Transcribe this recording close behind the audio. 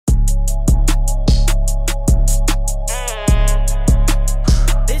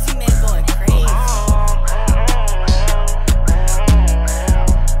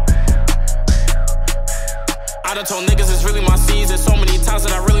I told niggas it's really my season. So many times that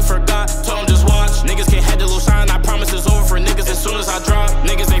I really forgot. Told them just watch. Niggas can't head to lose shine. I promise it's over for niggas as soon as I drop.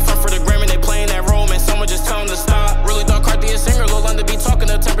 Niggas they front for the gram and they playing that role. Man, someone just tell them to stop. Really thought Carthy a singer. Lil' London be talking.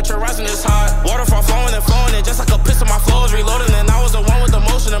 The temperature rising is hot. Waterfall flowing and flowing. And just like a piston, my flow is reloading. And I was the one with the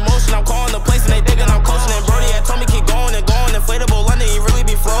motion. Emotion. I'm calling the place and they digging. I'm coaching. And Brody had told me keep going and going. Inflatable London, he really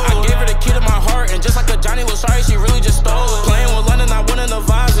be floating. I gave her the key to my heart. And just like a Johnny Lil Sorry, she really just stole it. Playing with London, I went in the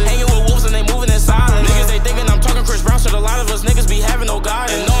vibes. Hanging with wolves and they moving in silence. Niggas they thinking I'm talking Chris Brown. Shit, a lot of us niggas be having no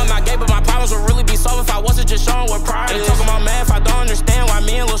guidance. And knowing I gave, but my problems would really be solved if I wasn't just showing what pride is. They talking about math, I don't understand why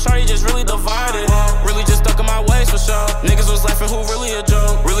me and Lil Shorty just really divided. Really just stuck in my ways for sure. Niggas was laughing, who really a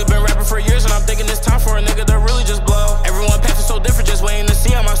joke. Really been rapping for years and I'm thinking it's time for a nigga to really just blow. Everyone path is so different, just waiting to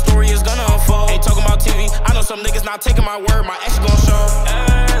see how my story is gonna unfold. Ain't talking about TV, I know some niggas not taking my word, my action gon' show.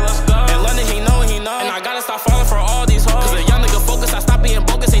 Hey, let's go. And London, he know. And I gotta stop falling for all these hoes. Cause a young nigga focus, I stop being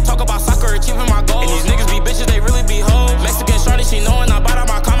bogus. They talk about soccer, achieving my goals. And these niggas be bitches, they really be hoes. Mexican shorty, she knowing I bought out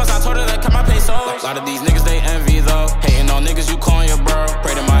my commas. I told her that cut my pesos. A lot of these niggas, they envy.